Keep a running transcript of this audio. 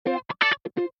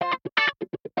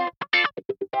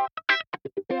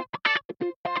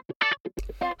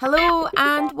Hello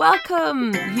and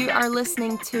welcome. You are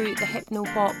listening to the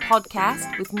Hypnobot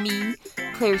podcast with me,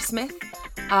 Claire Smith,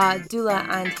 a doula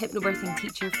and hypnobirthing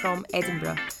teacher from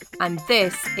Edinburgh. And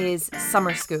this is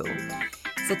Summer School.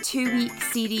 It's a 2-week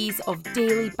series of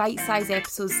daily bite-sized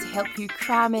episodes to help you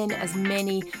cram in as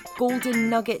many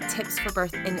golden nugget tips for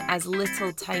birth in as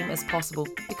little time as possible,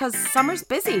 because summer's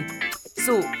busy.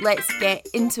 So let's get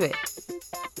into it.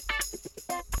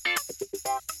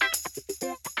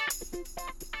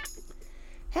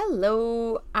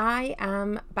 Hello, I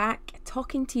am back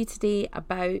talking to you today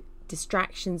about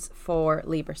distractions for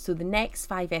labour. So the next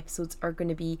 5 episodes are going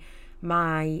to be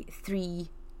my 3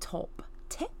 top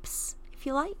tips, if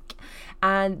you like.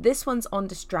 And this one's on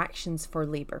distractions for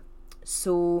labour.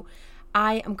 So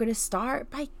I am going to start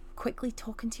by quickly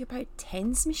talking to you about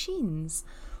TENS machines,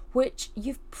 which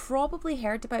you've probably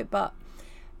heard about, but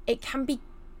it can be,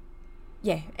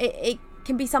 it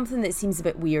can be something that seems a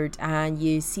bit weird, and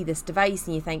you see this device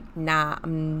and you think, nah,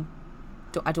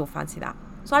 I don't fancy that.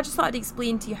 So I just thought I'd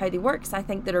explain to you how they work, because I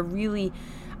think they're a really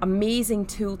amazing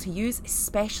tool to use,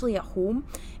 especially at home,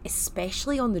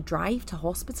 especially on the drive to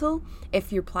hospital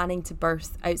if you're planning to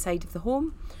birth outside of the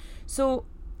home. So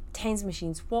TENS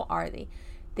machines, what are they?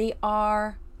 They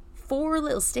are 4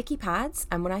 little sticky pads,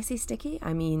 and when I say sticky,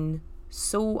 I mean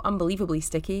so unbelievably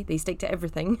sticky. They stick to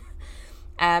everything.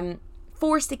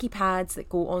 4 sticky pads that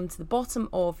go onto the bottom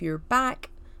of your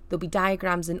back. There'll be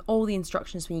diagrams in all the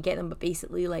instructions when you get them, but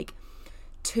basically like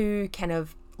 2 kind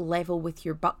of level with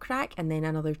your butt crack and then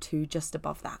another 2 just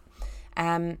above that.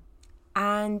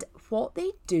 And what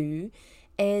they do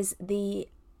is they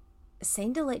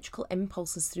send electrical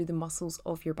impulses through the muscles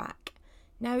of your back.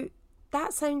 Now,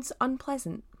 that sounds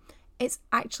unpleasant. It's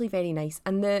actually very nice.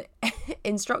 And the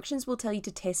instructions will tell you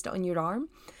to test it on your arm.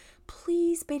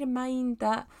 Please bear in mind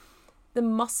that the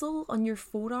muscle on your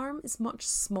forearm is much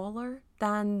smaller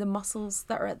than the muscles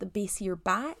that are at the base of your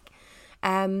back.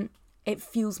 It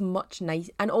feels much nice,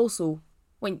 and also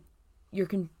when you're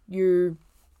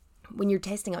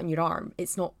testing it on your arm,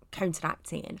 it's not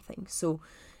counteracting anything. So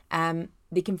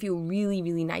they can feel really,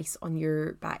 really nice on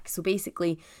your back. So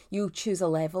basically, you'll choose a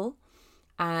level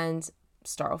and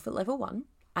start off at level 1,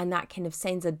 and that kind of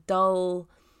sends a dull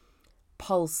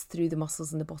pulse through the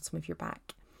muscles in the bottom of your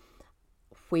back.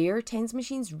 Where TENS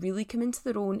machines really come into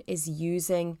their own is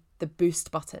using the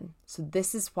boost button. So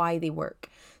this is why they work.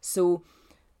 So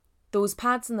those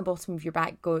pads in the bottom of your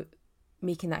back go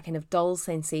making that kind of dull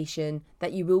sensation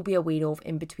that you will be aware of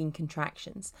in between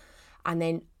contractions. And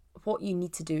then what you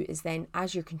need to do is then,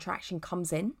 as your contraction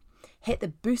comes in, hit the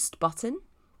boost button,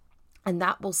 and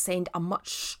that will send a much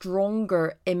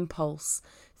stronger impulse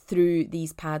through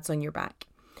these pads on your back.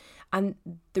 And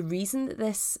the reason that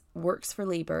this works for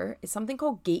labour is something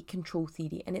called gate control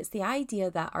theory, and it's the idea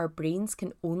that our brains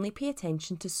can only pay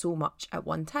attention to so much at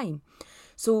one time.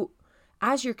 So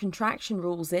as your contraction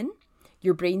rolls in,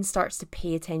 your brain starts to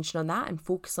pay attention on that and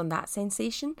focus on that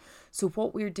sensation. So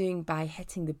what we're doing by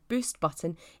hitting the boost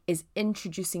button is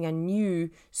introducing a new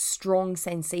strong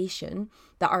sensation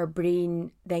that our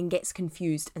brain then gets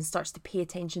confused and starts to pay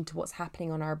attention to what's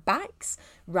happening on our backs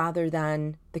rather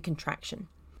than the contraction.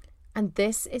 And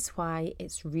this is why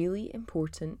it's really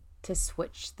important to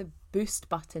switch the boost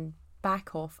button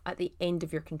back off at the end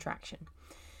of your contraction.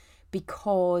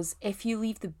 Because if you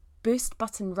leave the boost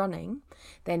button running,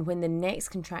 then when the next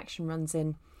contraction runs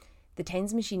in, the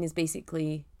TENS machine is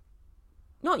basically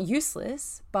not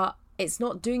useless, but it's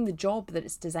not doing the job that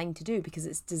it's designed to do, because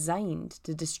it's designed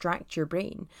to distract your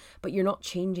brain. But you're not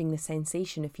changing the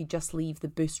sensation if you just leave the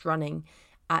boost running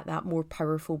at that more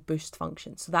powerful boost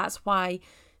function. So that's why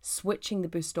switching the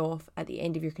boost off at the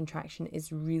end of your contraction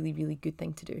is really, really good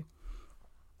thing to do.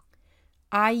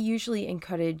 I usually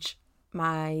encourage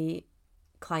my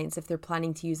clients, if they're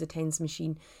planning to use a TENS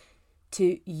machine,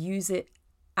 to use it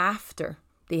after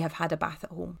they have had a bath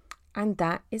at home. And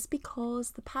that is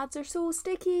because the pads are so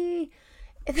sticky.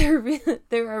 They're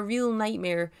a real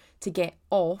nightmare to get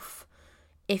off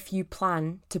if you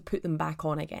plan to put them back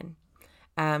on again.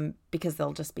 Because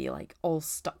they'll just be like all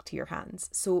stuck to your hands.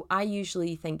 So I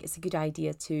usually think it's a good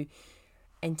idea to,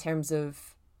 in terms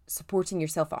of supporting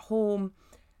yourself at home,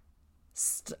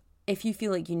 if you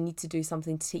feel like you need to do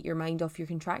something to take your mind off your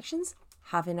contractions,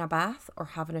 having a bath or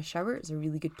having a shower is a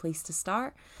really good place to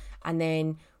start. And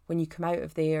then when you come out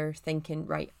of there thinking,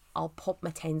 right, I'll pop my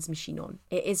TENS machine on.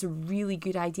 It is a really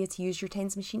good idea to use your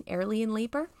TENS machine early in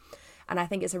labour. And I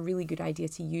think it's a really good idea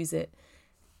to use it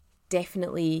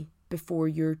definitely before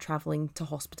you're travelling to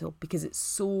hospital, because it's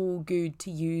so good to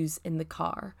use in the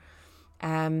car.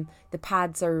 The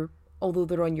pads are, although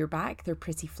they're on your back, they're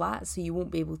pretty flat, so you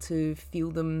won't be able to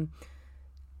feel them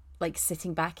like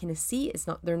sitting back in a seat.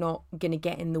 They're not going to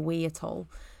get in the way at all.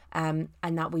 And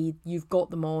that way you've got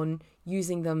them on,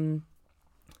 using them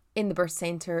in the birth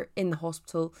centre, in the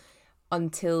hospital,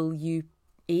 until you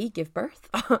A, give birth,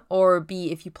 or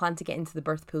B, if you plan to get into the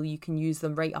birth pool, you can use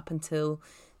them right up until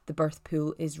the birth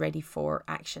pool is ready for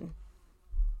action.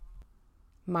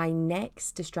 My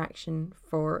next distraction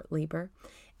for labour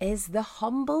is the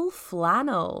humble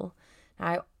flannel.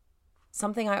 Now,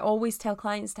 something I always tell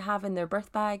clients to have in their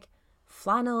birth bag,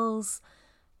 flannels.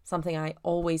 Something I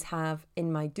always have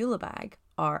in my doula bag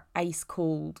are ice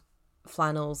cold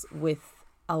flannels with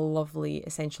a lovely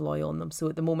essential oil on them. So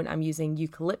at the moment I'm using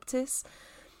eucalyptus.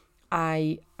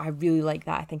 I really like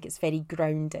that. I think it's very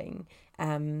grounding.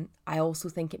 I also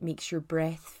think it makes your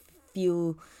breath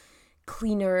feel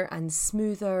cleaner and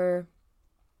smoother.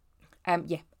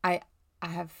 I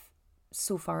have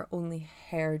so far only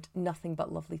heard nothing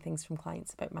but lovely things from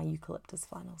clients about my eucalyptus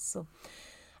flannels. So,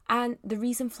 and the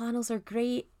reason flannels are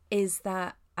great is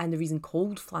that, and the reason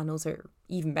cold flannels are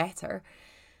even better,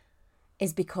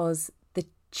 is because the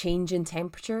change in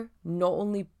temperature not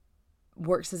only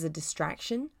works as a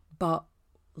distraction, but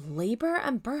labour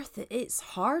and birth, it's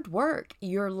hard work.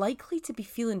 You're likely to be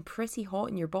feeling pretty hot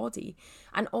in your body.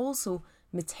 And also,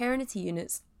 maternity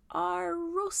units are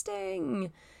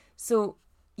roasting. So,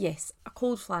 yes, a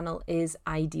cold flannel is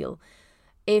ideal.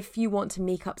 If you want to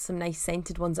make up some nice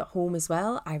scented ones at home as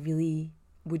well, I really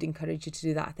would encourage you to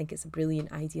do that. I think it's a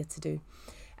brilliant idea to do.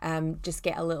 Just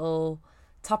get a little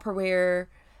Tupperware,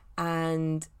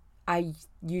 and I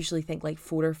usually think like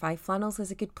 4 or 5 flannels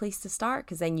is a good place to start,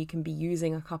 because then you can be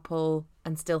using a couple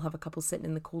and still have a couple sitting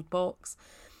in the cold box,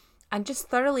 and just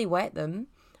thoroughly wet them,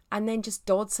 and then just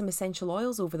dod some essential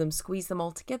oils over them, squeeze them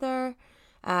all together.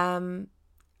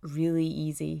 Really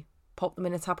easy. Pop them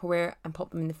in a Tupperware and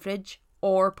pop them in the fridge,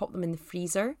 or pop them in the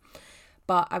freezer.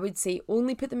 But I would say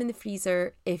only put them in the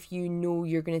freezer if you know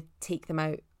you're going to take them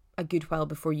out a good while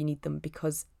before you need them,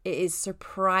 because it is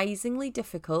surprisingly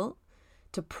difficult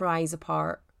to prize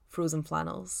apart frozen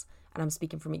flannels. And I'm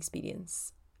speaking from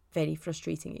experience. Very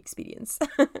frustrating experience.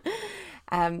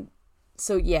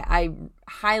 So yeah, I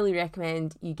highly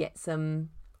recommend you get some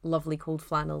lovely cold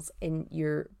flannels in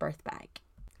your birth bag.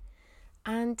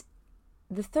 And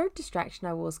the third distraction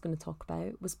I was going to talk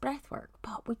about was breath work.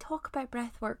 But we talk about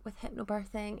breath work with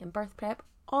hypnobirthing and birth prep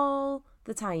all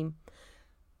the time.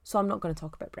 So I'm not going to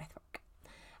talk about breath work.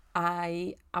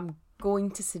 I am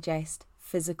going to suggest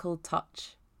physical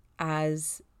touch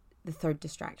as the third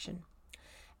distraction.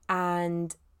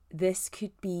 And this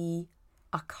could be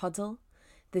a cuddle.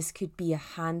 This could be a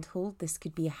handhold. This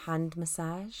could be a hand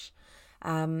massage.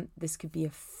 This could be a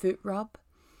foot rub.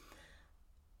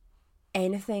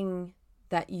 Anything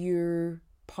that your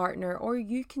partner or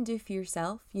you can do for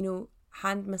yourself. You know,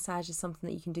 hand massage is something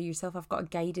that you can do yourself. I've got a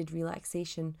guided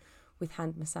relaxation with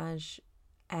hand massage.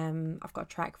 I've got a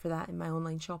track for that in my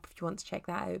online shop if you want to check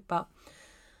that out. But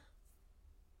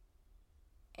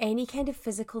any kind of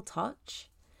physical touch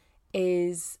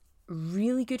is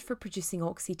really good for producing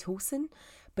oxytocin,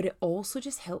 but it also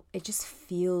just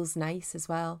feels nice as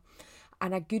well.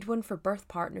 And a good one for birth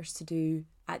partners to do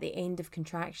at the end of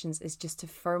contractions is just to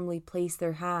firmly place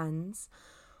their hands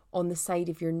on the side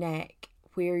of your neck,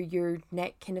 where your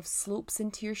neck kind of slopes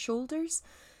into your shoulders,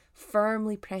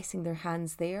 firmly pressing their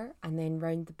hands there, and then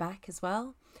round the back as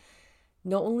well.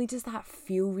 Not only does that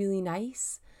feel really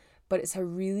nice, but it's a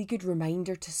really good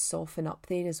reminder to soften up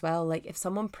there as well. Like if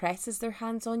someone presses their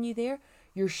hands on you there,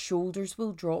 your shoulders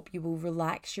will drop, you will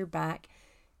relax your back.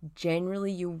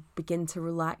 Generally, you'll begin to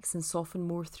relax and soften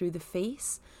more through the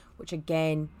face, which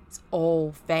again is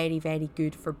all very, very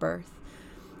good for birth.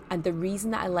 And the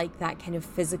reason that I like that kind of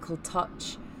physical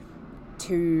touch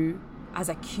as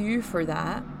a cue for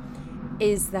that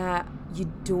is that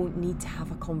you don't need to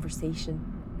have a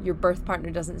conversation. Your birth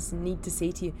partner doesn't need to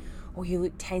say to you, oh, you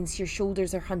look tense, your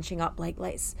shoulders are hunching up, like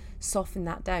let's soften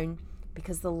that down.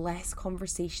 Because the less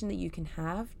conversation that you can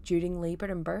have during labour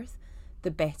and birth,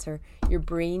 the better. Your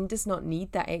brain does not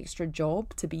need that extra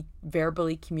job to be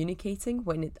verbally communicating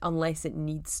unless it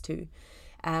needs to.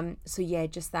 So yeah,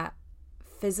 just that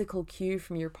physical cue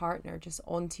from your partner just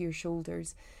onto your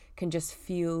shoulders can just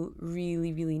feel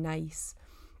really, really nice.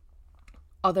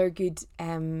 Other good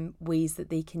ways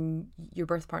that your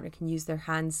birth partner can use their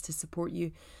hands to support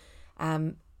you,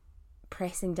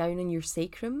 pressing down on your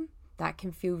sacrum, that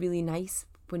can feel really nice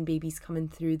when baby's coming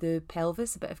through the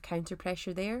pelvis, a bit of counter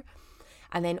pressure there.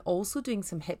 And then also doing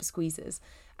some hip squeezes.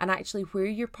 And actually where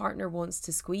your partner wants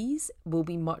to squeeze will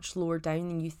be much lower down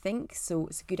than you think. So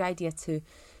it's a good idea to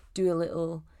do a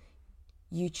little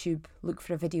YouTube, look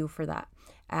for a video for that.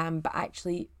 But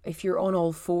actually, if you're on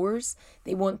all fours,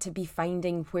 they want to be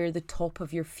finding where the top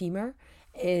of your femur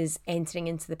is entering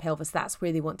into the pelvis. That's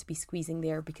where they want to be squeezing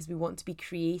there, because we want to be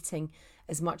creating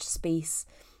as much space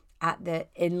at the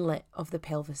inlet of the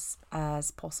pelvis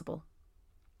as possible.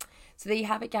 So there you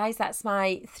have it, guys. That's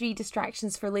my 3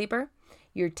 distractions for labour.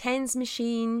 Your TENS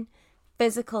machine,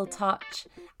 physical touch,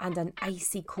 and an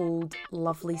icy cold,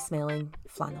 lovely smelling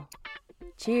flannel.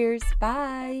 Cheers.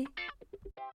 Bye.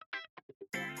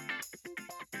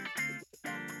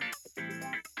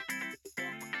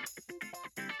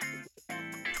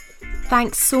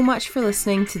 Thanks so much for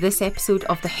listening to this episode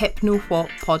of the Hypno What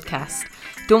podcast.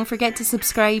 Don't forget to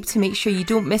subscribe to make sure you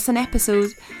don't miss an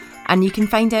episode, and you can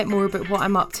find out more about what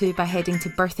I'm up to by heading to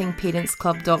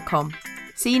birthingparentsclub.com.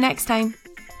 See you next time.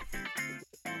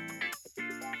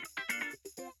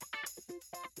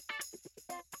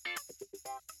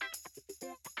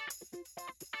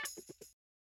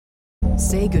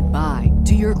 Say goodbye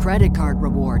to your credit card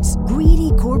rewards.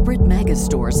 Greedy corporate mega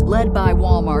stores, led by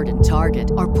Walmart and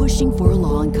Target, are pushing for a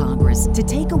law in Congress to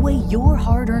take away your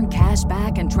hard-earned cash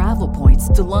back and travel points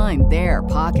to line their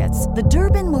pockets. The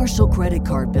Durbin-Marshall credit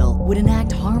card bill would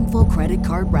enact harmful credit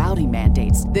card routing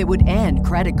mandates that would end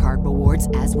credit card rewards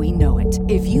as we know it.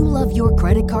 If you love your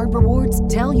credit card rewards,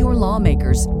 tell your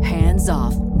lawmakers, hands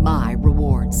off my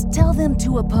rewards. Tell them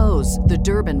to oppose the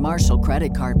Durbin-Marshall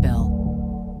credit card bill.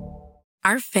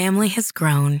 Our family has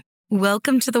grown.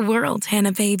 Welcome to the world,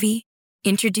 Hannah baby.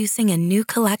 Introducing a new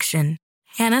collection,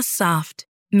 Hannah Soft,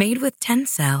 made with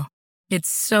Tencel. It's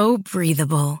so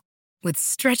breathable, with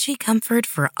stretchy comfort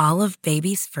for all of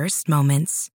baby's first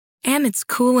moments. And it's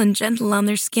cool and gentle on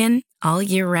their skin all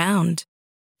year round.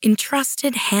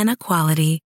 Entrusted Hannah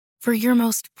quality for your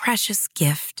most precious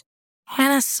gift.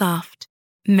 Hannah Soft,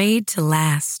 made to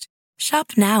last.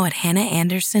 Shop now at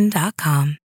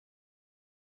hannahanderson.com.